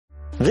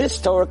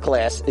This Torah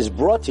class is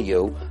brought to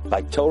you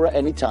by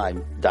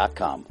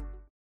TorahAnytime.com.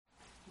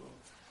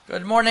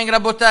 Good morning,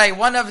 Rabotai.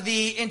 One of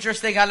the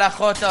interesting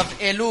halachot of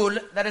Elul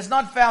that is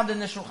not found in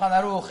the Shulchan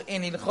Aruch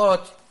in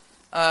Hilchot,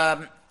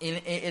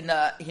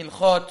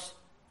 Hilchot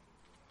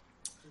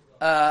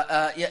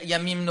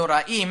Yamim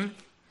Noraim.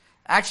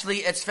 Actually,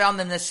 it's found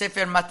in the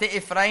Sefer Mateh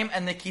Ephraim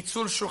and the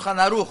Kitzur Shulchan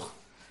Aruch,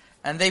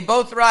 and they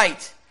both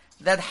write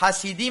that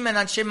Hasidim and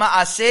Anshe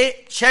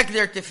Ma'aseh check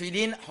their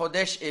tefillin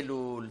Chodesh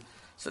Elul.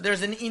 So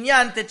there's an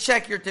inyan to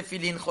check your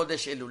tefillin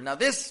Chodesh Elul. Now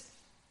this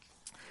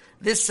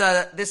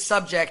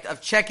subject of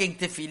checking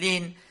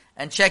tefillin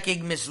and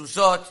checking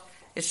mezuzot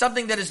is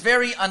something that is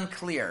very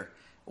unclear.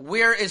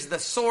 Where is the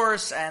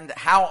source and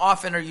how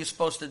often are you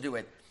supposed to do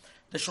it?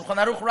 The Shulchan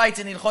Aruch writes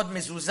in Hilchot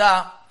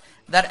Mezuzah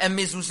that a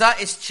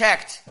mezuzah is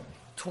checked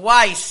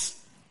twice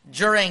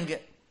during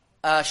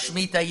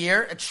Shemitah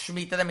year.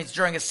 Shemitah, that means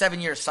during a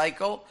 7-year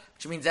cycle,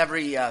 which means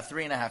every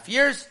 3.5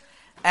 years.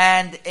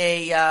 And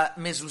a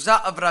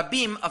mezuzah of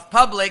Rabim, of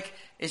public,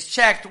 is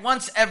checked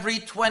once every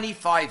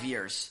 25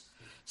 years.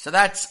 So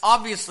that's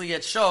obviously,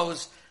 it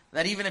shows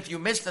that even if you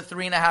miss the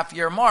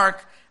 3.5-year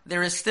mark,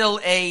 there is still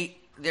an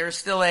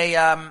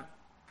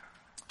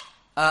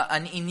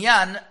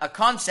inyan, a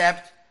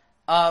concept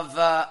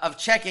of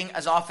checking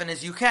as often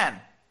as you can.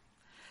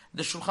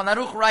 The Shulchan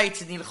Aruch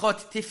writes in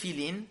Hilchot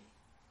Tefillin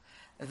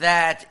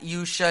that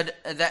you should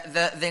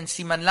then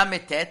Siman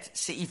Lametet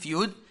Seif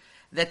Yud,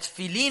 that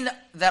tefillin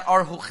that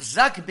are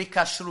huchzak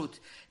b'kashrut,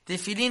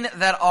 tefillin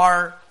that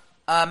are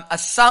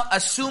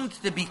assumed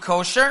to be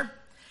kosher,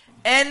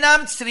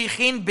 enam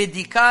tzrichin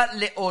bedika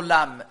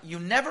leolam. You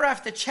never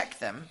have to check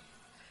them.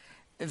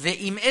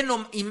 Ve'im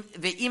enu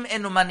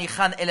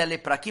manichan ela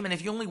leprakim, and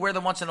if you only wear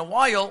them once in a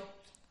while,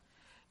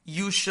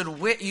 you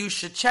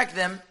should check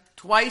them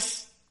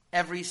twice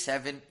every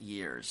 7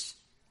 years.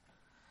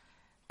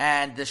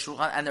 And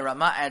the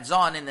Rama adds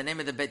on in the name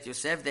of the Bet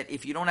Yosef that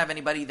if you don't have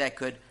anybody that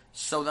could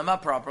sew them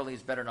up properly,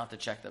 it's better not to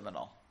check them at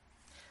all.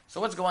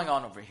 So what's going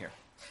on over here?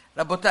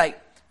 Rabotai,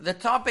 the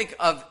topic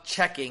of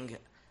checking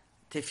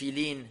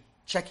tefillin,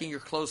 checking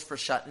your clothes for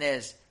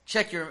shatnez,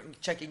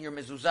 checking your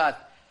mezuzot,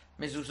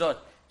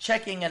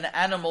 checking an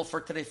animal for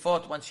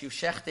trefot once you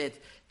shecht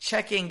it,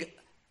 checking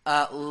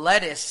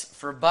lettuce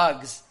for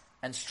bugs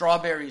and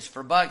strawberries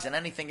for bugs and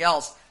anything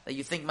else that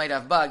you think might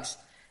have bugs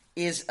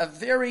is a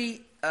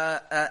very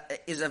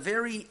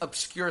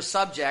obscure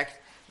subject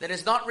that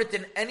is not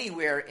written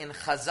anywhere in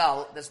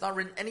Chazal, that's not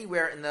written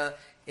anywhere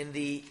in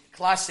the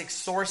classic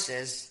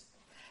sources,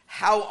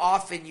 how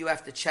often you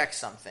have to check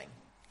something.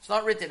 It's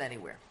not written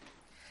anywhere.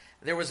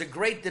 There was a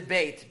great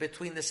debate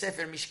between the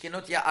Sefer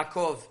Mishkenot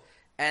Yaakov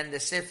and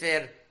the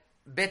Sefer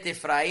Bet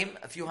Ephraim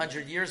a few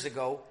hundred years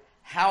ago,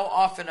 how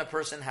often a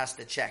person has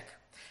to check.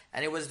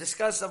 And it was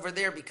discussed over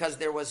there because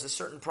there was a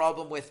certain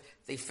problem with,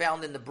 they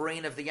found in the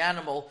brain of the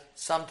animal,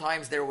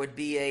 sometimes there would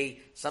be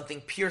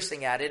something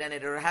piercing at it, and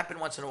it would happen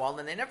once in a while,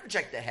 and they never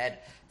checked the head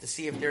to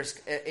see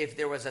if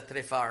there was a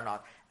trefa or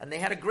not. And they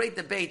had a great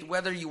debate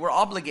whether you were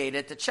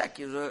obligated to check.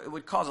 It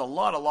would cause a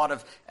lot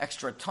of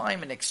extra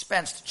time and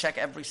expense to check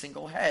every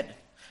single head.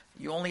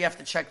 You only have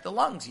to check the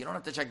lungs. You don't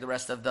have to check the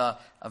rest of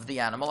the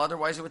animal.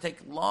 Otherwise, it would take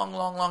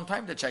long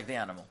time to check the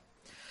animal.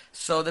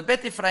 So the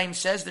Bet Ephraim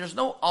says there's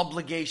no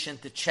obligation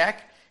to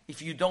check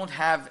if you don't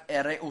have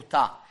a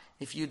re'uta,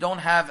 if you don't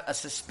have a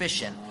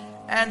suspicion.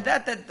 And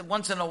that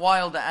once in a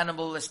while the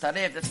animal is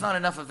taref, that's not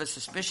enough of a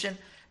suspicion.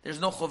 There's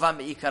no chova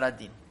me'ikar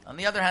adin. On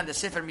the other hand, the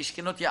Sefer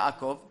Mishkenot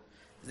Yaakov,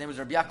 his name is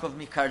Rabbi Yaakov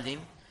Mikardin,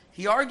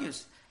 he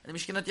argues. And the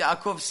Mishkenot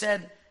Yaakov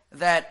said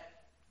that,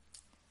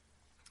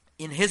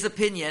 in his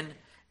opinion,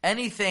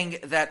 anything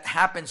that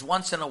happens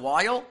once in a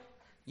while,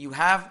 you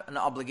have an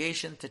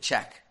obligation to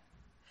check.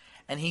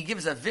 And he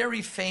gives a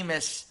very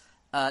famous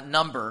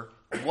number.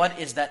 What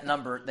is that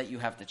number that you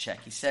have to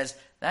check? He says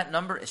that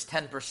number is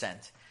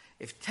 10%.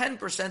 If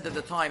 10% of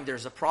the time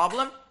there's a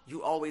problem,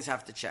 you always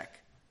have to check.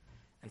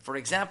 And for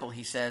example,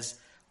 he says,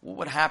 what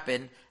would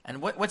happen,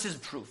 and what's his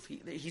proof?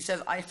 He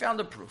says, I found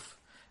a proof.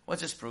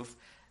 What's his proof?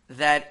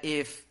 That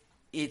if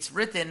it's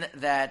written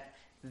that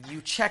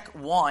you check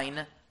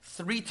wine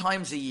 3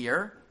 times a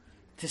year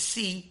to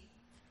see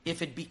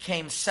if it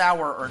became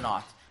sour or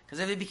not. Because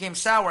if it became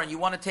sour and you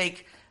want to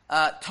take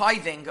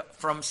tithing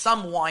from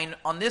some wine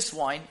on this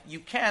wine, you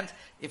can't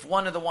if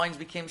one of the wines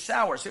became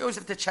sour. So you always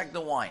have to check the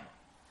wine.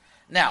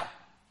 Now,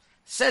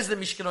 says the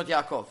Mishkenot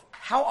Yaakov,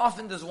 how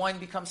often does wine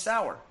become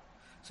sour?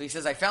 So he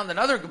says, I found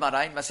another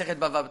Gemara in Masechet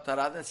Bava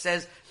B'Tara that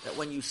says that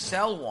when you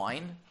sell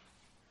wine,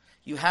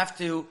 you have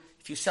to,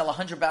 if you sell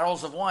 100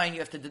 barrels of wine, you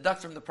have to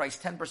deduct from the price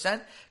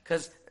 10%,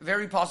 because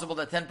very possible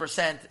that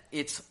 10%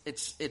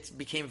 it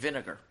became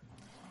vinegar.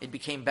 It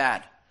became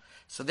bad.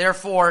 So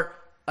therefore,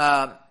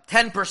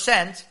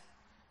 10%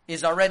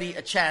 is already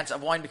a chance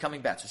of wine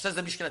becoming bad. So it says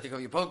the Mishkenot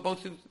Yaakov, you put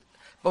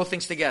both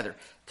things together.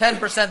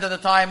 10% of the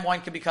time, wine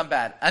can become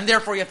bad. And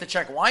therefore, you have to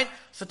check wine.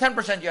 So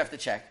 10% you have to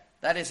check.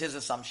 That is his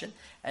assumption.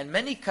 And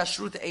many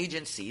kashrut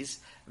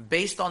agencies,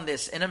 based on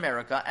this in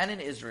America and in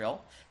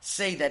Israel,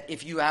 say that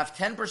if you have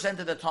 10%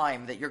 of the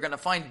time that you're going to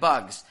find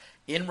bugs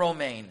in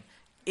romaine,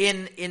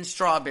 in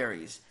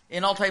strawberries,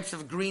 in all types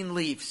of green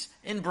leaves,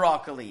 in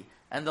broccoli,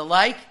 and the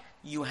like,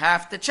 you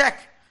have to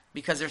check.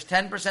 Because there's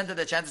 10% of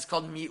the chance, it's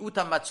called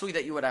mi'uta matsui,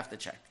 that you would have to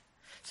check.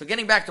 So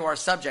getting back to our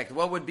subject,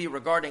 what would be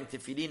regarding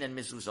tefillin and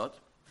mezuzot?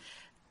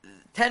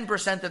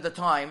 10% of the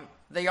time,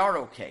 they are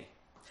okay.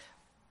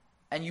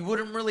 And you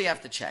wouldn't really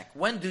have to check.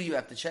 When do you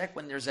have to check?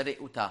 When there's a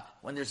re'uta,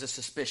 when there's a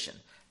suspicion.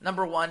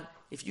 Number one,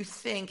 if you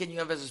think and you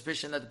have a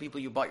suspicion that the people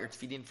you bought your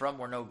tefillin from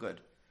were no good,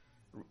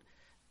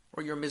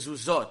 or your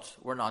mezuzot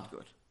were not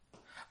good,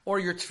 or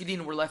your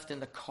tefillin were left in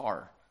the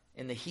car,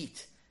 in the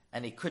heat,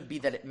 and it could be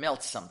that it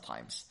melts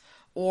sometimes,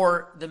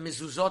 or the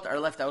mezuzot are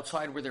left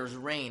outside where there's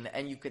rain,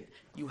 and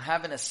you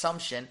have an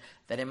assumption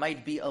that it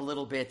might be a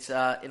little bit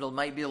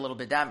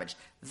damaged.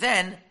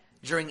 Then,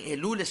 during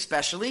Elul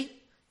especially,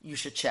 you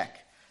should check.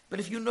 But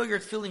if you know your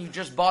tefillin, you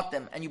just bought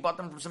them, and you bought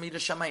them from somebody to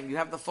Shamayim, you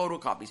have the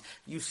photocopies,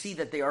 you see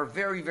that they are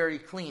very, very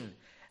clean,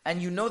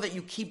 and you know that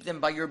you keep them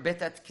by your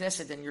Betat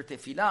Knesset and your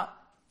tefillah,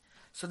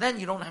 so then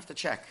you don't have to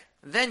check.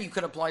 Then you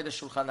could apply the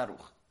Shulchan Aruch.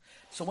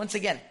 So once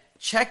again,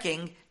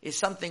 checking is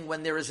something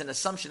when there is an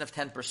assumption of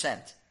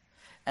 10%.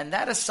 And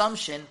that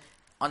assumption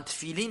on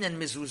tefillin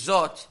and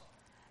mezuzot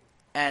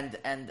and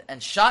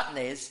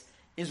shatnez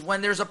is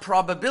when there's a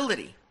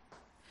probability.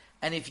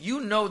 And if you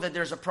know that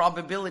there's a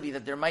probability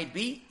that there might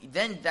be,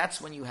 then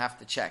that's when you have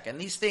to check. And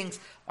these things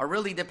are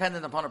really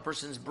dependent upon a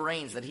person's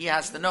brains, that he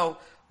has to know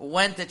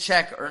when to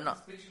check or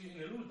not.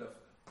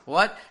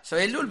 What? So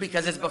Elul,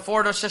 because it's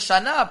before Rosh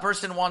Hashanah, a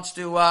person wants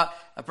to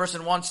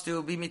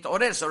be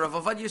mitorer. So Rav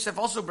Ovadia Yosef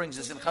also brings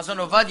this in Chazon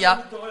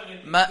Ovadia,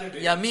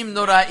 Yamim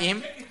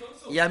Noraim,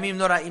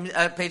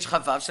 page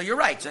Chavav. So you're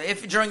right. So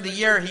if during the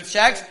year he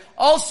checks,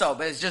 also,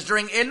 but it's just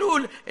during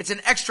Elul, it's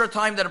an extra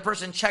time that a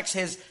person checks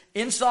his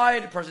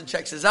inside, a person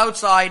checks his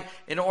outside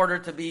in order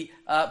to be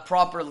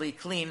properly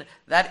clean.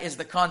 That is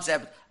the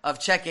concept of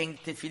checking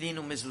tefillin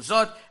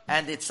umezuzot,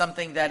 and it's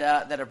something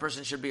that a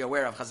person should be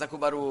aware of. Chazaku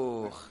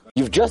Baruch.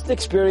 You've just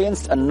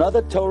experienced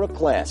another Torah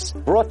class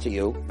brought to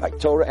you by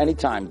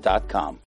TorahAnytime.com.